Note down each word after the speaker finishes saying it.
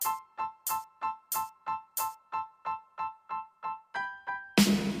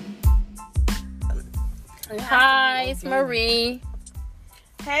Hi, it's Marie.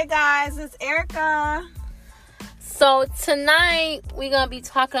 Hey guys, it's Erica. So tonight we're gonna be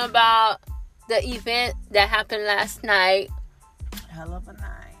talking about the event that happened last night. Hell of a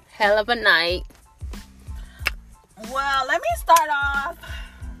night. Hell of a night. Well, let me start off.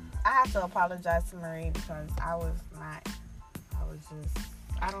 I have to apologize to Marie because I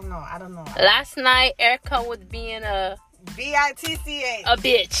don't know. Last night Erica was being a BITCH. a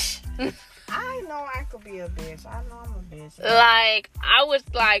bitch. I know I could be a bitch. I know I'm a bitch. Like, I was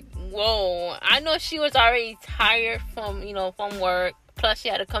like, whoa. I know she was already tired from work. Plus, she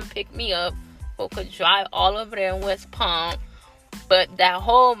had to come pick me up. So could drive all over there in West Palm. But that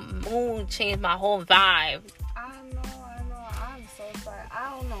whole mood changed my whole vibe. I know. I'm so sorry. I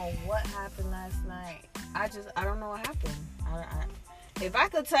don't know what happened last night. I don't know what happened. If I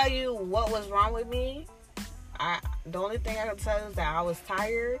could tell you what was wrong with me, the only thing I could tell you is that I was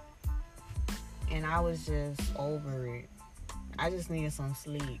tired. And I was just over it. I just needed some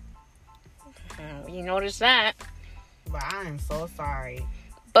sleep. You noticed that. But I am so sorry.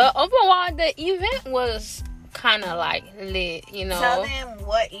 But overall, the event was kind of like lit, Tell them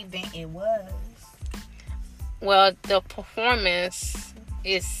what event it was. Well, the performance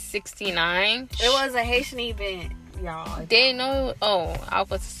is 69. It was a Haitian event, y'all. They know. Oh, I was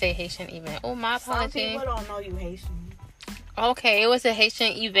about to say Haitian event. Oh, my apologies. Some people don't know you Haitian. Okay, it was a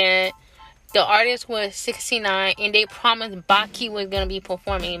Haitian event. The artist was 69, and they promised Baki was going to be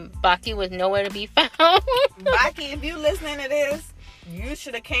performing. Baki was nowhere to be found. Baki, if you listening to this, you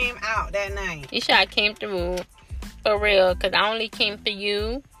should have came out that night. You should have came through. For real, because I only came for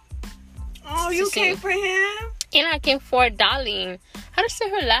you. Oh, you came for him? And I came for Darlene. How to say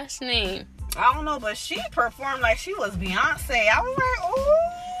her last name? I don't know, but she performed like she was Beyonce. I was like,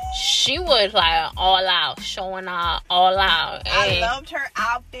 oh. She was like all out, showing out, all out. I loved her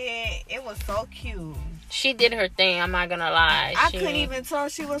outfit. It was so cute. She did her thing. I'm not gonna lie. I couldn't even tell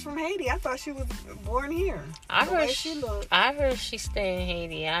she was from Haiti. I thought she was born here. I heard she stayed in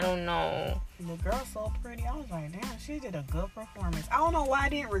Haiti. I don't know. The girl's so pretty. I was like, damn, she did a good performance. I don't know why I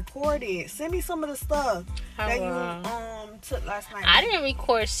didn't record it. Send me some of the stuff that you took last night. I didn't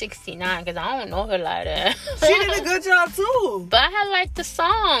record 69 because I don't know her like that. She did a good job too. But I had liked the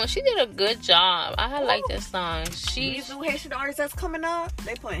song. She did a good job. I had liked the song. These new Haitian artists that's coming up,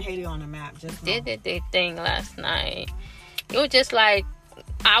 they putting Haiti on the map. Just did their thing last night. It was just like,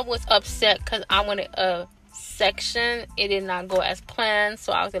 I was upset because I wanted a section. It did not go as planned,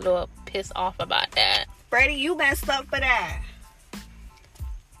 so I was a little pissed off about that. Freddie, you messed up for that.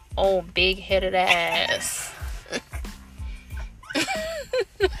 Oh, big headed ass. Oh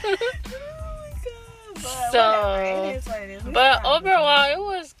my God. But overall, it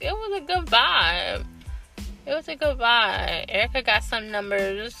was a good vibe. It was a good vibe. Erica got some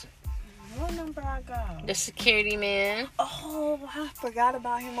numbers. What number I got? The security man. Oh, I forgot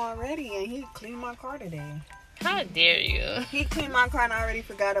about him already, and he cleaned my car today. How dare you? He cleaned my car and I already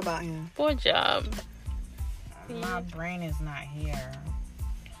forgot about him. Good job. My brain is not here.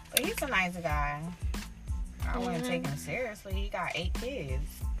 But he's a nice guy. I wouldn't take him seriously. He got 8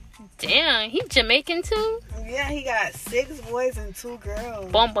 kids. Damn, he Jamaican too? Yeah, he got 6 boys and 2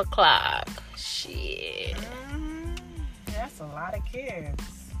 girls. Bomber clock. Shit. That's a lot of kids.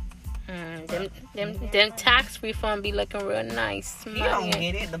 Them tax refund be looking real nice. He don't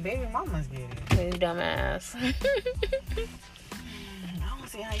get it. The baby mamas get it. His dumbass. I don't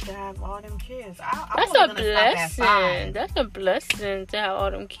see how you can have all them kids. That's a blessing. That's a blessing to have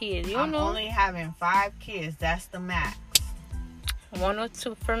all them kids. I'm only having 5 kids. That's the max. 1 or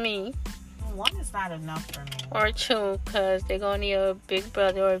 2 for me. 1 is not enough for me. Or 2, because they're going to need a big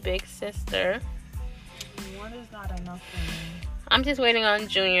brother or a big sister. 1 is not enough for me. I'm just waiting on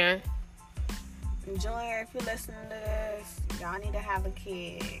Junior. Junior, if you're listening to this, y'all need to have a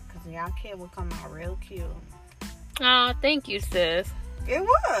kid, because y'all kid will come out real cute. Oh, thank you, sis. It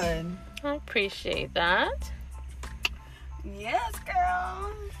would. I appreciate that. Yes,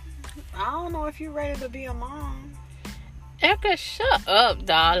 girl. I don't know if you're ready to be a mom. Erica, shut up,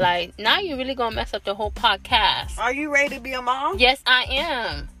 dog. Like, now you're really going to mess up the whole podcast. Are you ready to be a mom? Yes, I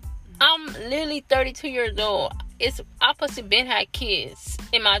am. I'm literally 32 years old. I supposed to been had kids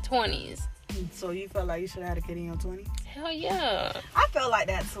in my 20s. So you felt like you should have had a kid in your 20s? Hell yeah. I felt like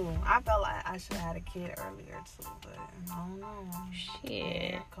that too. I felt like I should have had a kid earlier too, but I don't know.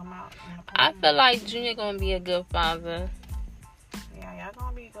 Shit. Come out. I feel like Junior gonna be a good father. Yeah, y'all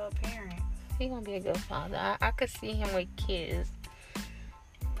gonna be good parents. He gonna be a good father. I could see him with kids.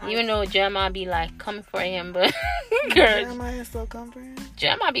 Even though Jeremiah be like coming for him, but Jeremiah still come for him?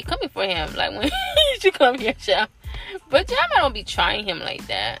 Jeremiah be coming for him. Like when you should come here, child. But Jeremiah don't be trying him like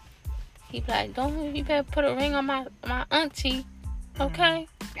that. He be like, don't you better put a ring on my auntie, okay?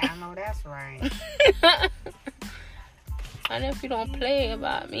 I know that's right. And if you don't play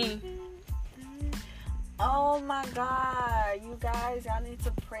about me. Oh my God, you guys, y'all need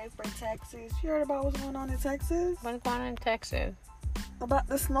to pray for Texas. You heard about what's going on in Texas? What's going on in Texas? About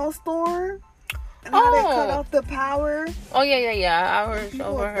the snowstorm? And how they cut off the power? Oh, yeah. I heard People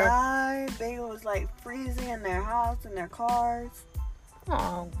over her. died. They was like freezing in their house, in their cars.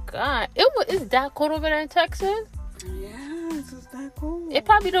 Oh, God. It's that cold over there in Texas? Yes, it's that cold. It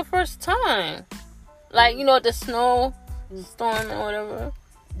probably the first time. Like, the snow storm or whatever.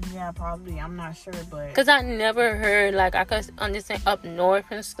 Yeah, probably. I'm not sure, but... Because I never heard, like, I could understand up north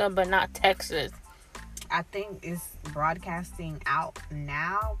and stuff, but not Texas. I think it's broadcasting out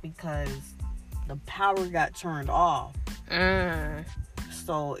now because the power got turned off.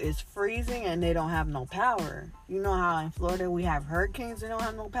 So it's freezing and they don't have no power. You know how in Florida we have hurricanes, they don't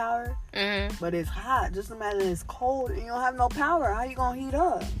have no power? But it's hot. Just imagine it's cold and you don't have no power. How you gonna heat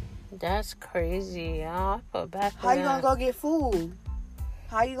up? That's crazy. I feel bad for How you gonna go get food?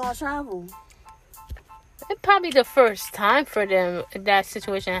 How you gonna travel? It's probably the first time for them that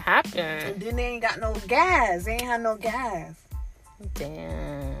situation happened. And then they ain't got no gas. They ain't have no gas.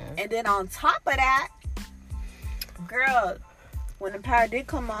 Damn. And then on top of that, girl, when the power did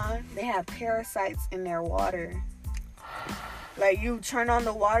come on, they have parasites in their water. Like, you turn on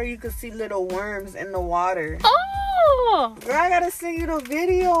the water, you could see little worms in the water. Oh! Girl, I gotta send you the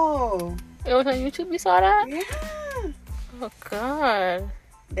video. It was on YouTube, you saw that? Yeah. Oh, God.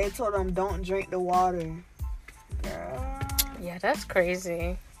 They told them don't drink the water. Girl. Yeah, that's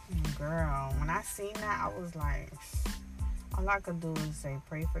crazy. Girl, when I seen that, I was like, all I could do was say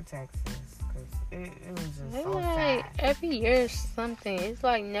pray for Texas. Because it was just so sad. Every year is something. It's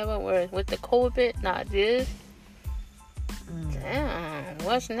like never worse. With the COVID, not this. Damn,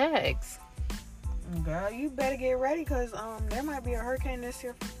 what's next? Girl, you better get ready because there might be a hurricane this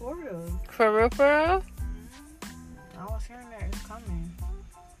year for Florida. For real, for real? I was hearing that it's coming.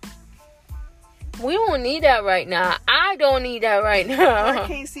 We don't need that right now. I don't need that right now.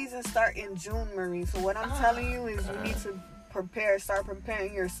 Hurricane season start in June, Marie. So what I'm telling you is you need to start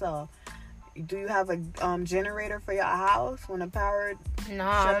preparing yourself. Do you have a generator for your house when the power shut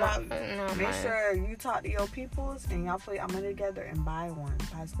off? No, Make sure you talk to your peoples and y'all put your money together and buy one.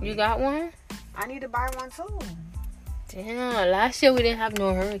 You got one? I need to buy one too. Damn, last year we didn't have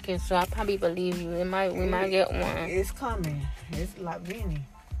no hurricane, so I probably believe you. We might get one. It's coming. It's like Vinny.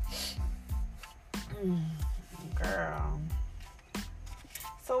 Girl.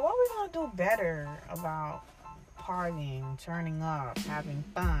 So what we gonna do better about partying, turning up, having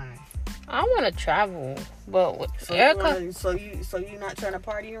fun? I want to travel, but with So Erica, you not trying to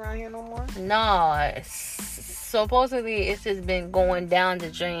party around here no more? no. Supposedly it's just been going down the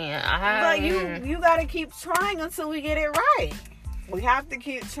drain. But you gotta keep trying until we get it right. We have to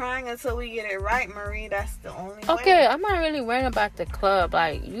keep trying until we get it right, Marie. That's the only way. Okay, I'm not really worrying about the club.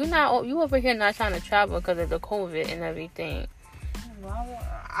 Like, you over here not trying to travel because of the COVID and everything. Well,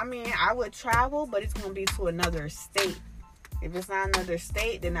 I mean, I would travel, but it's gonna be to another state. If it's not another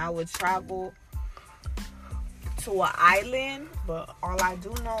state, then I would travel to an island. But all I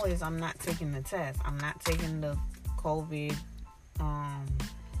do know is I'm not taking the test. I'm not taking the COVID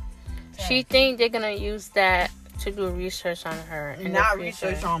test. She think they're gonna use that to do research on her. Not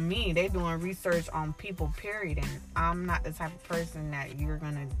research on me. They doing research on people, period. And I'm not the type of person that you're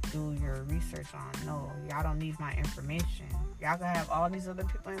gonna do your research on. No, y'all don't need my information. Y'all can have all these other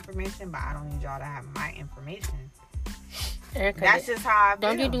people's information, but I don't need y'all to have my information. Erica, that's just how I feel.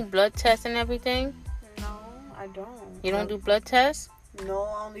 Don't you do blood tests and everything? No, I don't. You don't do blood tests? No,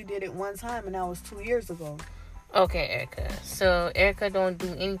 I only did it one time, and that was 2 years ago. Okay, Erica. So Erica don't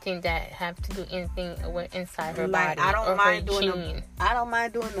do anything that have to do anything with inside her body. I don't mind doing I don't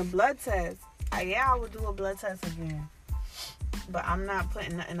mind doing the blood test. I would do a blood test again, but I'm not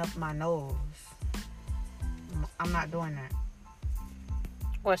putting nothing up my nose. I'm not doing that.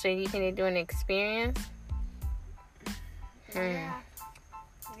 What? So you think they're doing an experience? Yeah,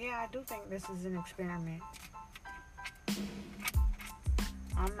 I do think this is an experiment.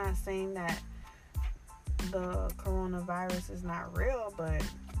 I'm not saying that the coronavirus is not real, but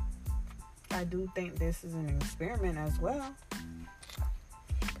I do think this is an experiment as well.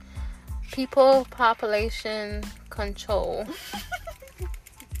 People population control.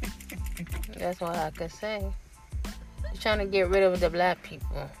 That's all I could say. You're trying to get rid of the black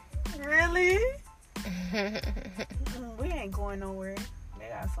people. Really? We ain't going nowhere. They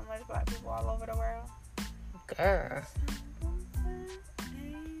got so much black people all over the world. Girl.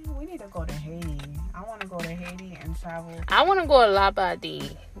 We need to go to Haiti. I want to go to Haiti and travel. I want to go to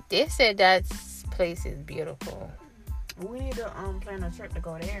Labadee. They said that place is beautiful. We need to plan a trip to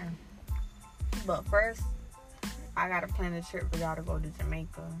go there. But first, I gotta plan a trip for y'all to go to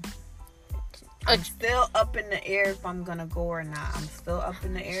Jamaica. I'm still up in the air if I'm gonna go or not. I'm still up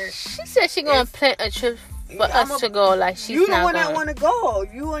in the air. She said she gonna plan a trip for us to go. Like she's you the not one going. that want to go.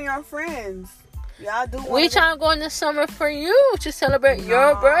 You and your friends. Y'all do. We trying to go in the summer for you to celebrate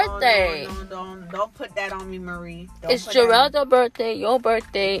your birthday. No, don't put that on me, Marie. It's Jarrell's birthday, your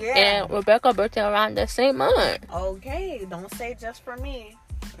birthday, and Rebecca's birthday around the same month. Okay, don't say just for me.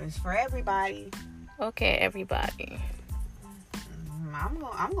 It's for everybody. Okay, everybody. I'm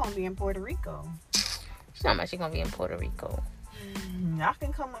gonna be in Puerto Rico. She's not much. She's gonna be in Puerto Rico. Y'all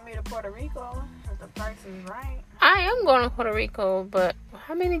can come with me to Puerto Rico if the price is right. I am going to Puerto Rico, but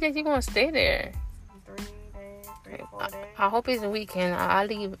how many days you gonna stay there? 3 days, 4 days. I hope it's a weekend. I'll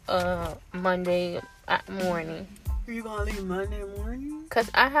leave Monday morning. You gonna leave Monday morning?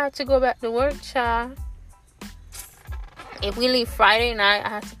 Cause I have to go back to work, child. If we leave Friday night, I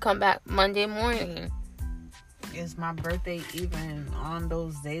have to come back Monday morning. Is my birthday even on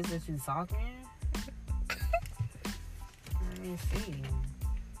those days that you're talking? Let me see.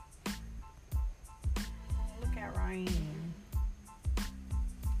 Look at Ryan.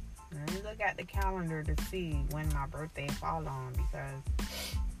 Let me look at the calendar to see when my birthday fall on, because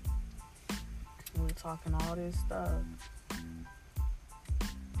we're talking all this stuff.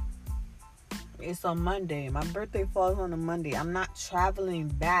 It's on Monday. My birthday falls on a Monday. I'm not traveling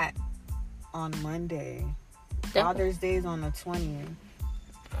back on Monday. Father's Day is on the 20th.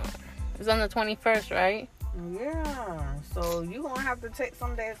 It's on the 21st, right? Yeah. So you gonna have to take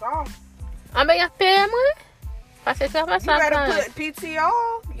some days off. I'm your family. You better put PTO.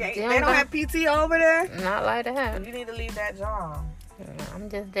 Yeah, they don't have PTO over there. Not like that. You need to leave that job. I'm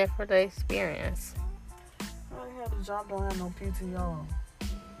just there for the experience. Why the hell the job don't have no PTO?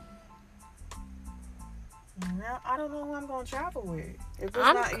 Now, I don't know who I'm gonna travel with. If it's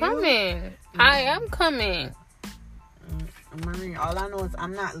I'm not coming. You, I am coming. Marie, all I know is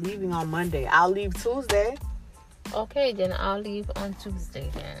I'm not leaving on Monday. I'll leave Tuesday. Okay, then I'll leave on Tuesday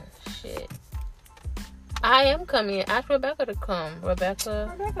then. Shit. I am coming. Ask Rebecca to come.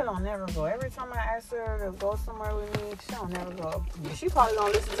 Rebecca don't never go. Every time I ask her to go somewhere with me, she don't never go. She probably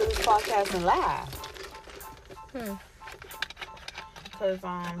don't listen to this podcast and laugh. Because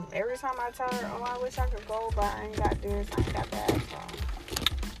every time I tell her, oh, I wish I could go, but I ain't got this, I ain't got that. So.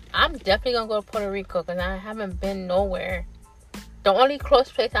 I'm definitely going to go to Puerto Rico because I haven't been nowhere. The only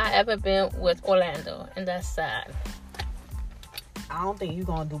close place I ever been was Orlando, and that's sad. I don't think you're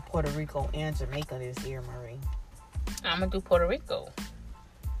going to do Puerto Rico and Jamaica this year, Marie. I'm going to do Puerto Rico.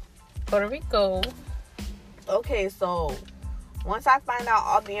 Puerto Rico. Okay, so once I find out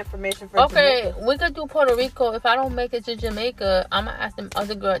all the information for Jamaica, we could do Puerto Rico. If I don't make it to Jamaica, I'm going to ask them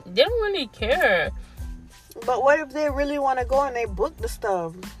other girls. They don't really care. But what if they really want to go and they book the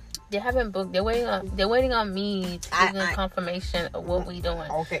stuff? They haven't booked. They're waiting on me to give them confirmation of what we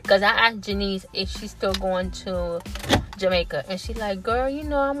doing. Okay. Because I asked Janice if she's still going to Jamaica. And she's like, girl,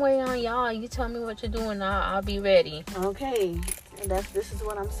 I'm waiting on y'all. You tell me what you're doing. I'll be ready. Okay. This is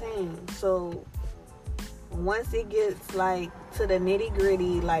what I'm saying. So once it gets like to the nitty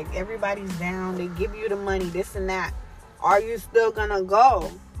gritty, like everybody's down, they give you the money, this and that, are you still gonna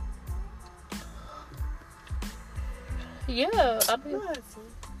go? Yeah.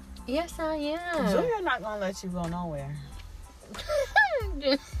 Yes, I am. Junior not gonna let you go nowhere.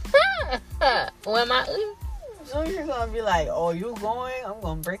 Where am I? Junior's gonna be like, oh, you going? I'm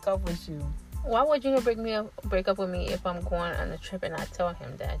gonna break up with you. Why would Junior break up with me if I'm going on a trip and I tell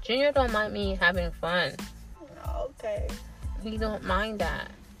him that? Junior don't mind me having fun. Okay. He don't mind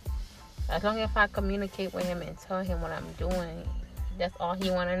that. As long as I communicate with him and tell him what I'm doing, that's all he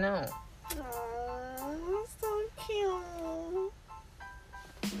want to know. Oh, so cute.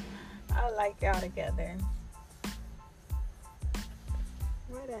 I like y'all together.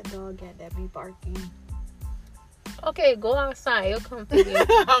 Where that dog at that be barking? Okay, go outside. He'll come for you.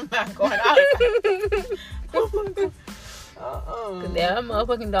 I'm not going outside. Cause that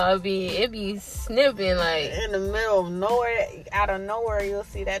motherfucking dog be sniffing like in the middle of nowhere. Out of nowhere, you'll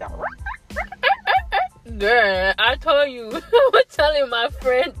see that dog. Girl, I told you. I was telling my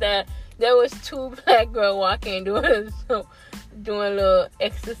friend that there was 2 black girls walking doing a little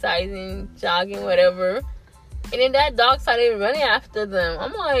exercising, jogging, whatever. And then that dog started running after them.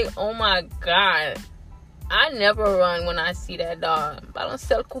 I'm like, oh my God. I never run when I see that dog. I don't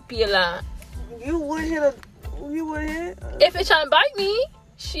sell cupila. You would hit. If it's trying to bite me,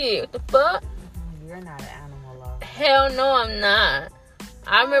 shit, what the fuck? You're not an animal lover. Hell no, I'm not.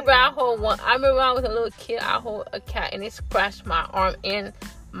 I remember I remember when I was a little kid, I hold a cat and it scratched my arm and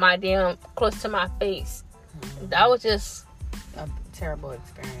my damn close to my face. That was just a terrible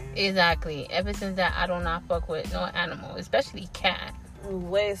experience. Exactly. Ever since that, I do not fuck with no animal, especially cat.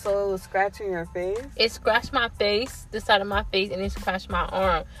 Wait, so it was scratching your face? It scratched my face, the side of my face, and it scratched my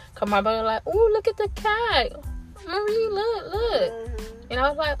arm. Cause my brother like, ooh, look at the cat. Marie, look. Mm-hmm. And I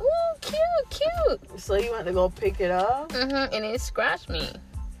was like, ooh, cute. So you went to go pick it up? Mm-hmm. And it scratched me.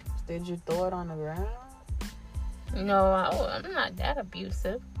 Did you throw it on the ground? No, I'm not that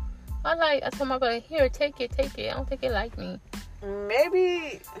abusive. I told my brother, here, take it. I don't think it like me.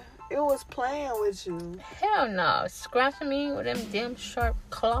 Maybe it was playing with you. Hell no. Scratching me with them damn sharp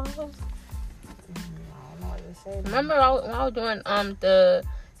claws. I don't know what to say. Remember when I was doing the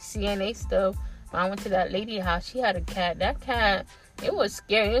CNA stuff, when I went to that lady house, she had a cat. That cat, it was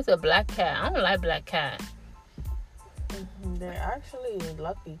scary. It was a black cat. I don't like black cat. They're actually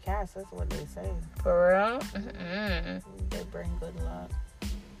lucky cats. That's what they say. For real? Mm-hmm. They bring good luck.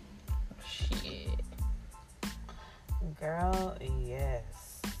 Shit. Girl,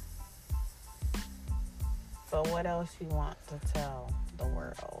 yes. So what else you want to tell the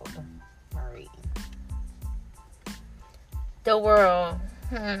world, Marie? The world.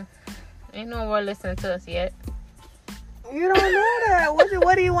 Ain't no world listening to us yet. You don't know that.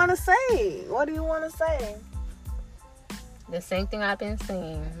 What do you want to say? What do you want to say? The same thing I've been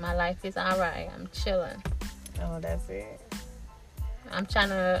saying. My life is alright. I'm chilling. Oh, that's it. I'm trying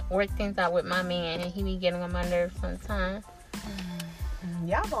to work things out with my man, and he be getting on my nerves sometimes.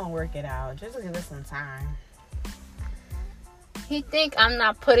 Y'all gonna work it out. Just give it some time. He think I'm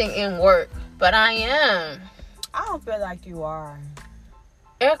not putting in work, but I am. I don't feel like you are.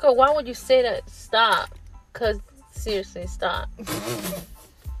 Erica, why would you say that? Stop. Because, seriously, stop.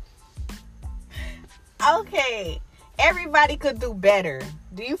 Okay. Everybody could do better.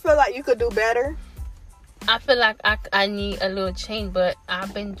 Do you feel like you could do better? I feel like I need a little change, but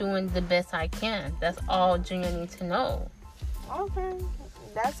I've been doing the best I can. That's all Junior needs to know. Okay.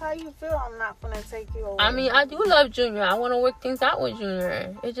 That's how you feel. I'm not going to take you away. I mean, I do love Junior. I want to work things out with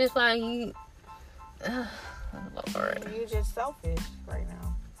Junior. It's just like he... Lord. You're just selfish right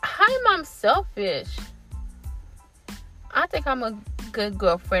now. How am I selfish? I think I'm a good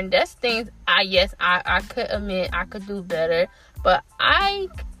girlfriend. There's things I could admit I could do better. But I'm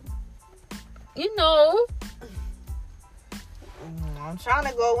trying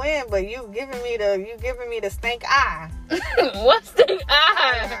to go in, but you giving me the stink eye. What stink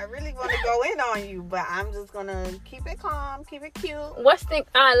eye? I really want to go in on you, but I'm just gonna keep it calm, keep it cute. What stink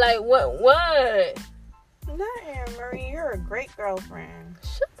eye? Like what? Nothing, Marie. You're a great girlfriend.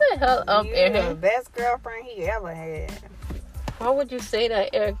 Shut the hell up, Erica. You're the best girlfriend he ever had. Why would you say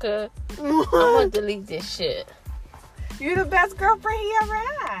that, Erica? I'm gonna delete this shit. You're the best girlfriend he ever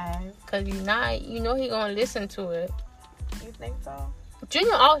had. Cause he gonna listen to it. You think so?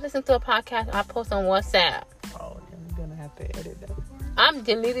 Junior always listens to a podcast I post on WhatsApp. Oh, then you're gonna have to edit that part. I'm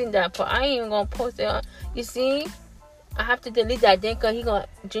deleting that part. I ain't even gonna post it on. You see, I have to delete that then cause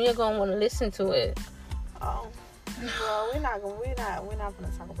Junior gonna want to listen to it. Oh, well, we're not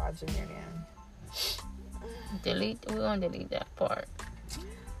gonna talk about Junior then. We're gonna delete that part.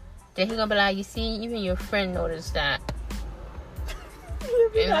 Then he gonna be like, you see, even your friend noticed that.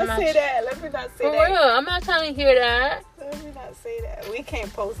 Let me not say that. For real, I'm not trying to hear that. Let me not say that. We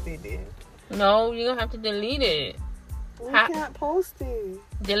can't post it then. No, you're gonna have to delete it. We can't post it.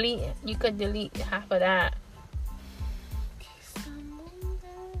 Delete it. You could delete half of that.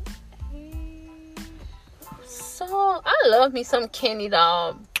 So, I love me some Kenny,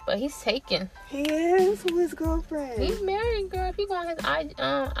 dog. But he's taken. He is with his girlfriend. He's married, girl. If he go on his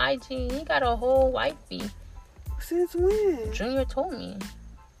IG, he got a whole wifey. Since when? Junior told me.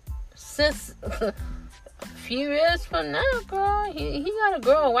 Since a few years from now, girl. He got a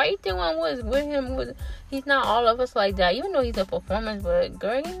girl. Why you think one was with him? He's not all of us like that. Even though he's a performance, but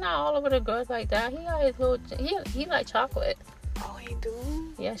girl, he's not all over the girls like that. He got his little... He like chocolate. Oh, he do?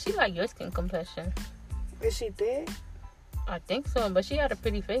 Yeah, she like your skin complexion. Is she thick? I think so, but she had a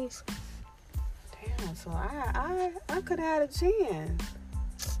pretty face. Damn, so I could have had a chance.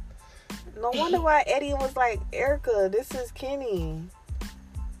 No wonder why Eddie was like, Erica, this is Kenny.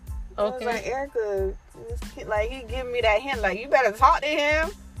 Okay. I was like, Erica, like he giving me that hint, like you better talk to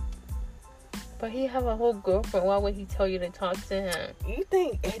him. But he have a whole girlfriend. Why would he tell you to talk to him? You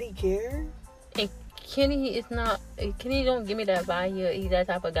think Eddie cares? And Kenny is not. Kenny don't give me that vibe. He's that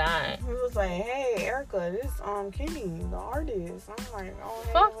type of guy. He was like, "Hey, Erica, this Kenny, the artist." I'm like, "Oh,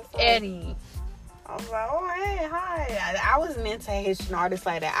 hey, fuck what's up?" Eddie. I was like, "Oh, hey, hi." I wasn't into Haitian artists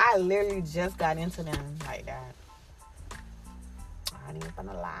like that. I literally just got into them like that. I I ain't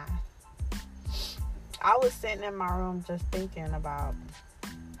gonna lie. I was sitting in my room just thinking about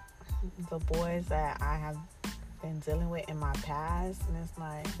the boys that I have been dealing with in my past, and it's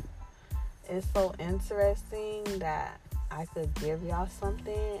like, it's so interesting that I could give y'all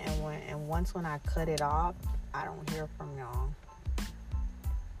something, and once when I cut it off, I don't hear from y'all.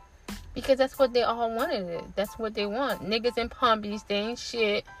 Because that's what they all wanted. That's what they want. Niggas in Palm Beach, they ain't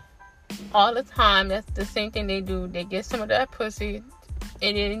shit all the time. That's the same thing they do. They get some of that pussy,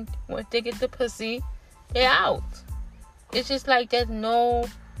 and then once they get the pussy, they're out. It's just like there's no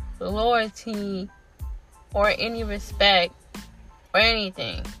loyalty or any respect or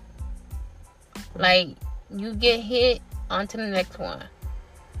anything. Like, you get hit, on to the next one.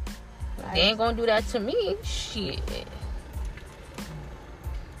 They ain't gonna do that to me. Shit.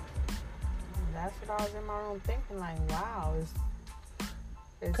 That's what I was in my room thinking, like, wow,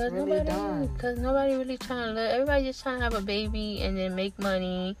 it's really done. Because nobody really trying to live. Everybody just trying to have a baby and then make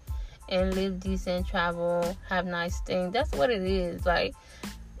money and live decent, travel, have nice things. That's what it is. Like,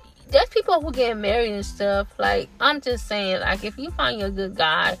 there's people who get married and stuff. Like, I'm just saying, like, if you find your good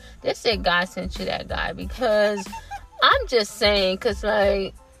guy, just say God sent you that guy. Because I'm just saying, because,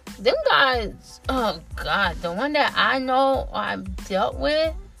 like, them guys, oh, God, the one that I know or I've dealt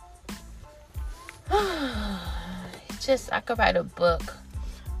with, it's just, I could write a book.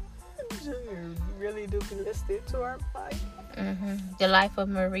 You really do be listening to our fight. Mm-hmm. The Life of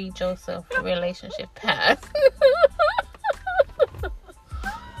Marie Joseph relationship path.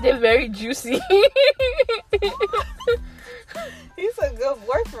 They're very juicy. He's a good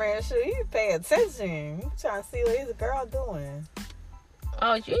boyfriend. Should he pay attention? You trying to see what his girl doing?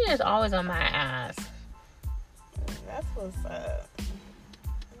 Oh, Junior's always on my ass. That's what's up.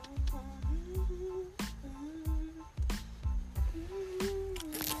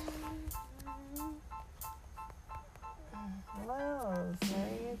 Well,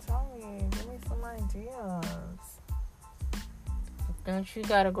 you tell me. Give me some ideas. Don't you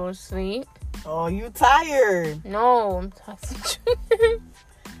gotta go to sleep? Oh, you tired? No, I'm tired.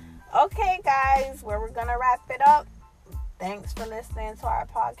 Okay, guys, we're gonna wrap it up. Thanks for listening to our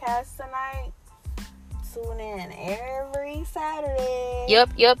podcast tonight. Tune in every Saturday.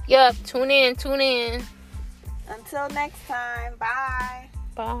 Yep. Tune in. Until next time, bye.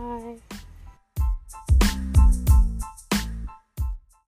 Bye.